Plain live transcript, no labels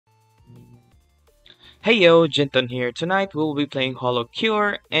Hey yo, Jinton here. Tonight we'll be playing Hollow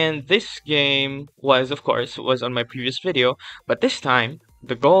Cure, and this game was on my previous video, but this time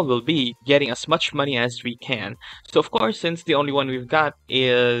the goal will be getting as much money as we can. So of course, since the only one we've got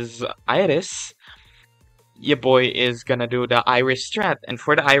is Iris, your boy is gonna do the Iris strat, and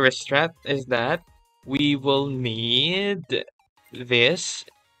for the Iris strat is that we will need this.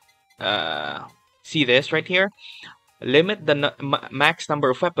 Uh, See this right here? Limit the max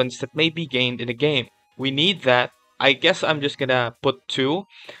number of weapons that may be gained in a game. We need that. I guess I'm just gonna put two,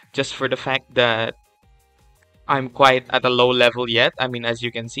 just for the fact that I'm quite at a low level yet. I mean, as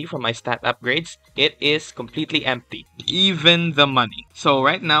you can see from my stat upgrades, it is completely empty. Even the money. So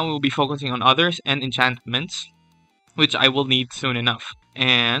right now we'll be focusing on others and enchantments, which I will need soon enough.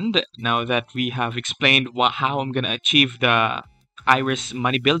 And now that we have explained how I'm gonna achieve the Iris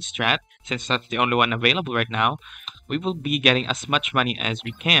money build strat, since that's the only one available right now, we will be getting as much money as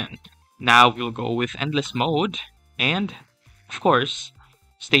we can. Now we'll go with endless mode, and of course,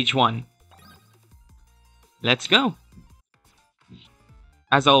 stage 1. Let's go!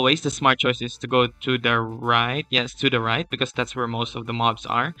 As always, the smart choice is to go to the right. Yes, to the right, because that's where most of the mobs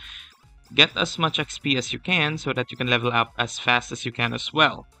are. Get as much XP as you can so that you can level up as fast as you can as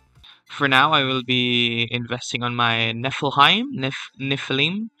well. For now, I will be investing on my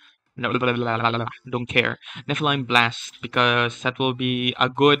Nephilim. No, blah, blah, blah, blah, don't care. Nephilim Blast, because that will be a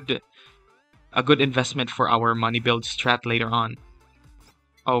good investment for our money build strat later on.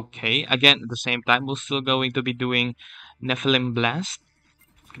 Okay, again, at the same time, we're still going to be doing Nephilim Blast,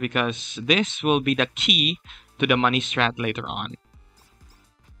 because this will be the key to the money strat later on.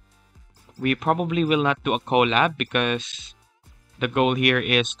 We probably will not do a collab because the goal here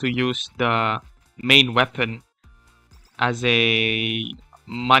is to use the main weapon as a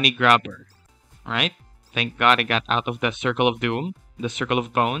money grabber, right? Thank God I got out of the Circle of Doom, the Circle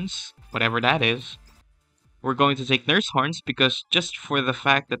of Bones, whatever that is. We're going to take Nurse Horns because just for the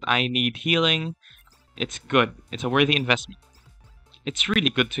fact that I need healing, it's good. It's a worthy investment. It's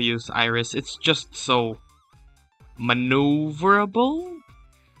really good to use Iris. It's just so maneuverable?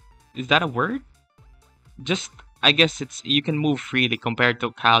 Is that a word? Just, I guess you can move freely compared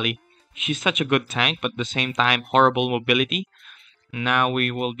to Kali. She's such a good tank, but at the same time, horrible mobility. Now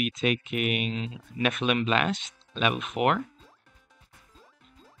we will be taking Nephilim Blast, level 4.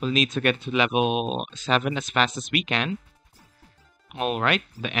 We'll need to get to level 7 as fast as we can. Alright,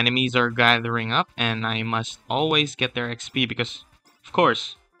 the enemies are gathering up, and I must always get their XP because, of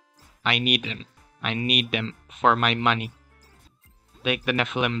course, I need them. I need them for my money. Take the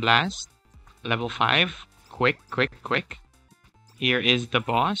Nephilim Blast, level 5. Quick, quick, quick. Here is the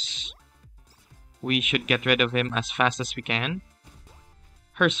boss. We should get rid of him as fast as we can.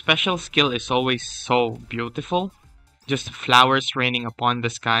 Her special skill is always so beautiful. Just flowers raining upon the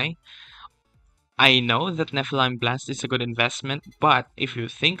sky. I know that Nephilim Blast is a good investment, but if you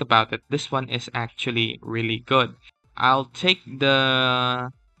think about it, this one is actually really good. I'll take the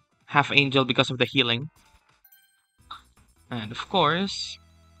Half Angel because of the healing. And of course,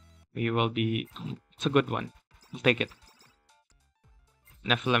 we will be... It's a good one. We'll take it.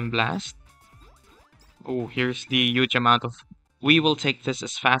 Nephilim Blast. Oh, here's the huge amount of... We will take this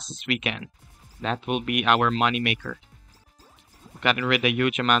as fast as we can. That will be our money maker. Gotten rid a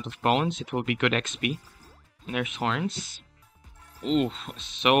huge amount of bones. It will be good XP. Nurse Horns. Ooh,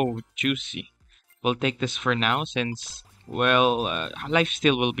 so juicy. We'll take this for now since, well,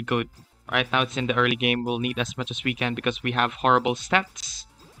 lifesteal will be good. Right now it's in the early game. We'll need as much as we can because we have horrible stats.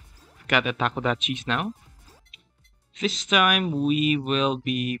 Gotta tackle that cheese now. This time we will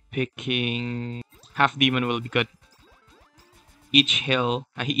be picking... Half Demon will be good. Each heal,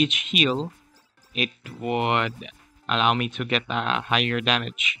 it would allow me to get a higher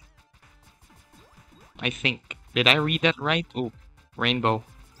damage. I think. Did I read that right? Oh, Rainbow.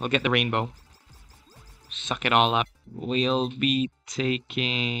 We'll get the Rainbow. Suck it all up. We'll be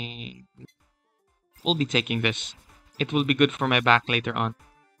taking this. It will be good for my back later on.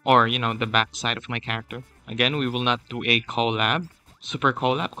 Or, you know, the back side of my character. Again, we will not do a collab. Super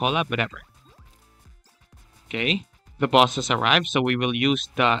collab, whatever. Okay. The boss has arrived, so we will use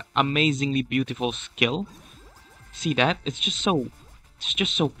the amazingly beautiful skill. See that? It's just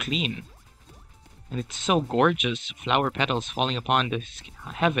so clean. And it's so gorgeous. Flower petals falling upon the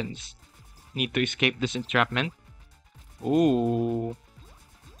heavens. Need to escape this entrapment. Ooh.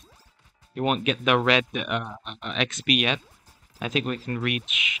 You won't get the red XP yet. I think we can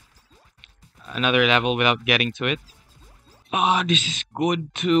reach another level without getting to it. Ah, this is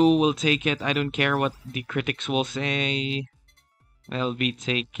good too. We'll take it. I don't care what the critics will say. We'll be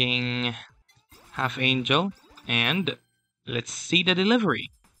taking Half Angel. And let's see the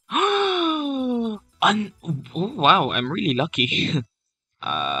delivery. Oh, wow, I'm really lucky.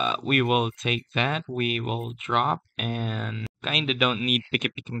 We will take that. We will drop and kinda don't need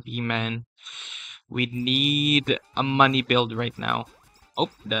picky man. We need a money build right now. Oh,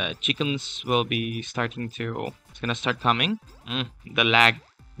 the chickens will be starting to. It's gonna start coming. The lag.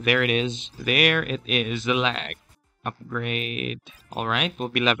 There it is. There it is. The lag. Upgrade. All right, we'll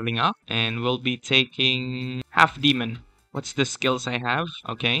be leveling up and we'll be taking half demon. What's the skills I have?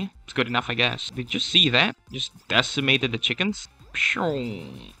 Okay, it's good enough, I guess. Did you see that? Just decimated the chickens.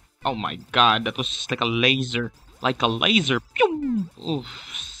 Pshoo. Oh my god, that was just like a laser. Like a laser. Pew!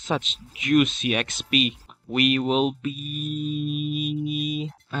 Oof, such juicy XP. We will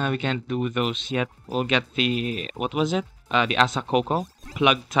be... we can't do those yet. We'll get the... What was it? The Asakoko.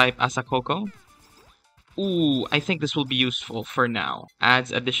 Plug type Asakoko. Ooh, I think this will be useful for now.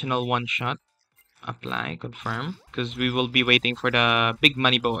 Adds additional one shot. Apply, confirm. Because we will be waiting for the big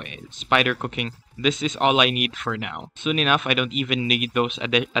money boy. Spider cooking. This is all I need for now. Soon enough, I don't even need those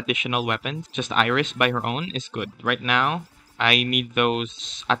additional weapons. Just Iris by her own is good. Right now, I need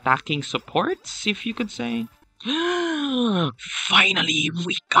those attacking supports, if you could say. Finally,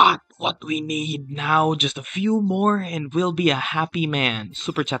 we got what we need. Now, just a few more and we'll be a happy man.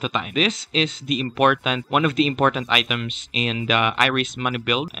 Super chat time. This is the one of the important items in the Iris money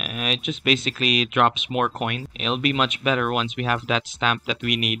build. It just basically drops more coin. It'll be much better once we have that stamp that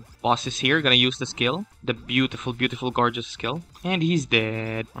we need. Boss is here, gonna use the skill. The beautiful, beautiful, gorgeous skill. And he's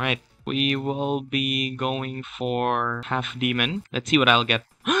dead. Right. We will be going for half demon. Let's see what I'll get.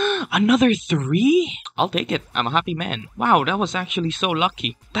 Another 3? I'll take it. I'm a happy man. Wow, that was actually so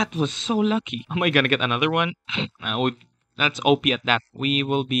lucky. That was so lucky. Am I gonna get another one? That's OP at that. We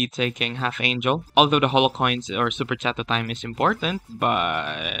will be taking half angel. Although the holo coins or super chat time is important,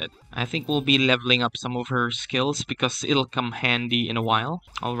 but I think we'll be leveling up some of her skills because it'll come handy in a while.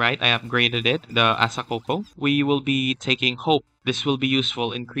 Alright, I upgraded it, the Asakoko. We will be taking hope. This will be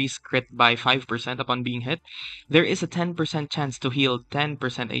useful. Increase crit by 5% upon being hit. There is a 10% chance to heal 10%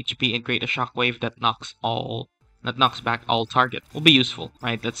 HP and create a shockwave that knocks back all target. Will be useful.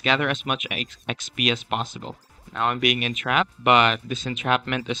 Right, let's gather as much XP as possible. Now I'm being entrapped, but this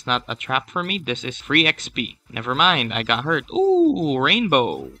entrapment is not a trap for me. This is free XP. Never mind, I got hurt. Ooh,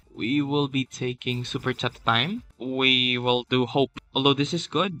 rainbow. We will be taking super chat time. We will do hope. Although this is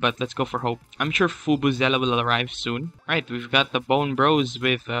good, but let's go for hope. I'm sure Fubuzela will arrive soon. Right, we've got the bone bros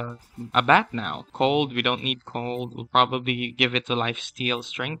with a bat now. Cold, we don't need cold. We'll probably give it to lifesteal.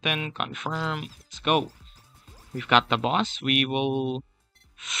 Strengthen, confirm. Let's go. We've got the boss. We will...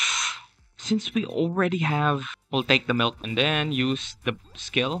 Since we already have... We'll take the milk and then use the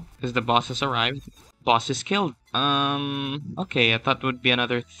skill because the boss has arrived. Boss is killed. Okay, I thought it would be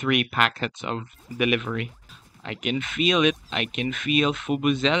another 3 packets of delivery. I can feel it. I can feel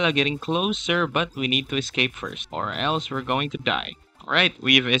Fubuzela getting closer, but we need to escape first, or else we're going to die. Alright,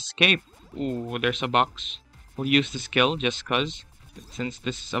 we've escaped. Ooh, there's a box. We'll use the skill just cause, since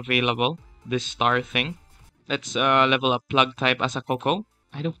this is available. This star thing. Let's level up plug type Asakoko.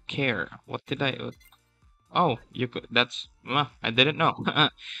 I don't care. What did I... Oh, you could... That's... I didn't know.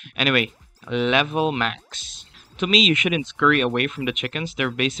 Anyway, level max. To me, you shouldn't scurry away from the chickens. They're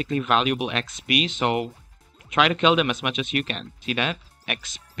basically valuable XP, so try to kill them as much as you can. See that?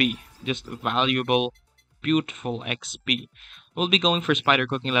 XP. Just valuable, beautiful XP. We'll be going for spider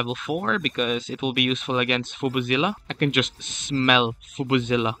cooking level 4 because it will be useful against Fubuzilla. I can just smell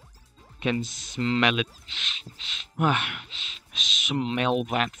Fubuzilla. Can smell it. Smell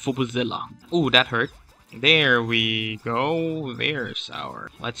that Fubuzilla. Ooh, that hurt. There we go. There's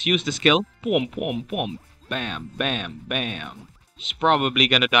our... Let's use the skill. Boom, boom, boom. Bam, bam, bam. He's probably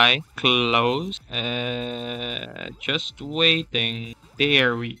gonna die. Close. Just waiting.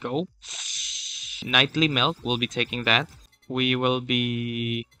 There we go. Nightly milk. We'll be taking that. We will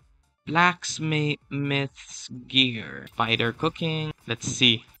be... Blacksmith's gear. Spider cooking. Let's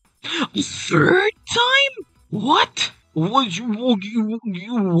see. Third time? What? What?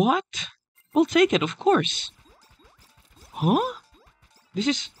 We'll take it, of course. Huh? This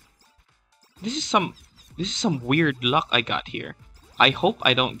is some weird luck I got here. I hope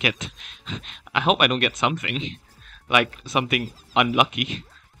I don't get something like something unlucky.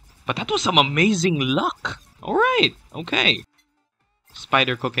 But that was some amazing luck. All right. Okay.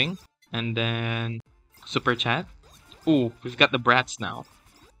 Spider cooking and then super chat. Ooh, we've got the brats now.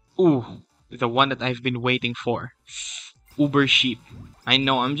 Ooh, the one that I've been waiting for. Uber sheep. I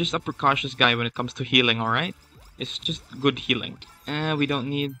know, I'm just a precautious guy when it comes to healing, alright? It's just good healing. We don't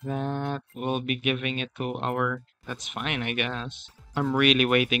need that. We'll be giving it to our... That's fine, I guess. I'm really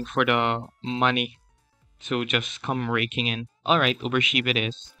waiting for the money to just come raking in. Alright, Uber sheep it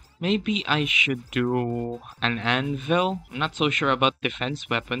is. Maybe I should do an anvil. I'm not so sure about defense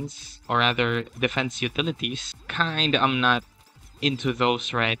weapons, or rather defense utilities. I'm not into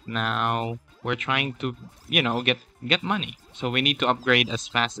those right now. We're trying to, get money. So we need to upgrade as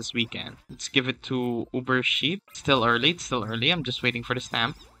fast as we can. Let's give it to Uber Sheep. Still early, it's still early. I'm just waiting for the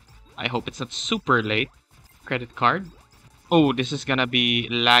stamp. I hope it's not super late. Credit card. Oh, this is gonna be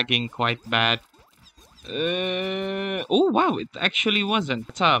lagging quite bad. Oh wow, it actually wasn't.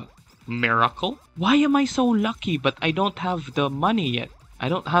 It's a miracle. Why am I so lucky but I don't have the money yet? I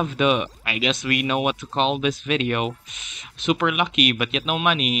don't have the, I guess we know what to call this video. Super lucky but yet no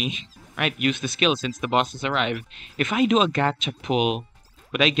money. Right, use the skill since the boss has arrived. If I do a gacha pull,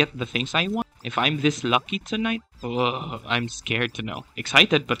 would I get the things I want? If I'm this lucky tonight? Ugh, I'm scared to know.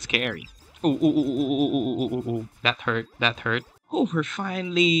 Excited but scary. Ooh, ooh, ooh, ooh, ooh, ooh, ooh, ooh, ooh. That hurt, that hurt. Oh, we're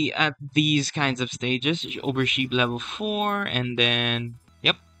finally at these kinds of stages. Oversheep level 4, and then...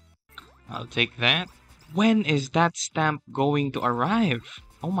 Yep, I'll take that. When is that stamp going to arrive?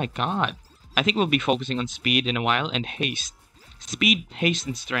 Oh my god. I think we'll be focusing on speed in a while, and haste. Speed, haste,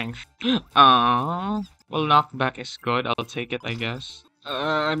 and strength. Aww. Well, knockback is good. I'll take it, I guess.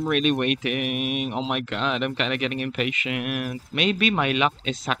 I'm really waiting. Oh my god, I'm kinda getting impatient. Maybe my luck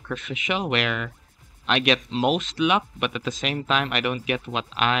is sacrificial, where I get most luck, but at the same time, I don't get what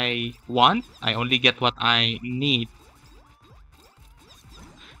I want. I only get what I need.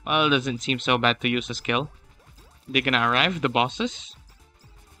 Well, it doesn't seem so bad to use a skill. They gonna arrive, the bosses?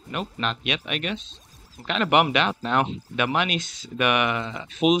 Nope, not yet, I guess. I'm kind of bummed out now. The money's the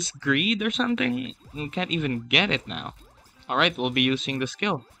fool's greed or something. We can't even get it now. Alright, we'll be using the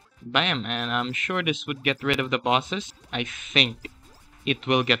skill. Bam, and I'm sure this would get rid of the bosses. I think it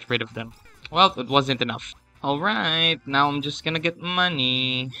will get rid of them. Well, it wasn't enough. Alright, now I'm just gonna get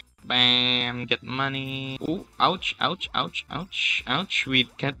money. Bam, get money. Ooh, ouch, ouch, ouch, ouch, ouch. We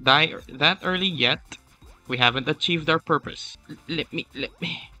can't die that early yet. We haven't achieved our purpose. Let me.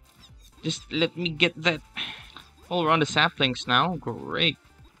 Just let me get that. Oh, we're on the saplings now. Great.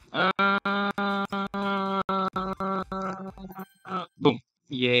 Boom.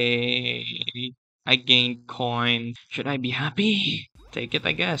 Yay. I gained coin. Should I be happy? Take it,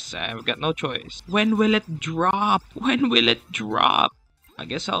 I guess. I've got no choice. When will it drop? When will it drop? I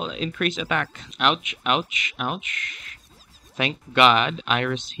guess I'll increase attack. Ouch, ouch, ouch. Thank God,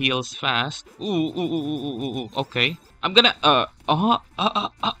 Iris heals fast. Ooh. Okay. I'm gonna,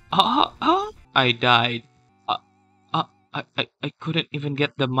 I died. Uh, I couldn't even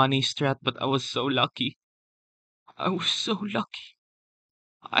get the money strat, but I was so lucky. I was so lucky.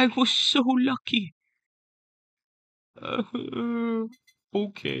 I was so lucky.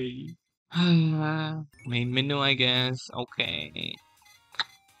 Okay. Main menu, I guess. Okay.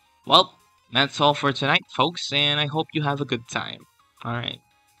 Well, that's all for tonight, folks, and I hope you have a good time. Alright.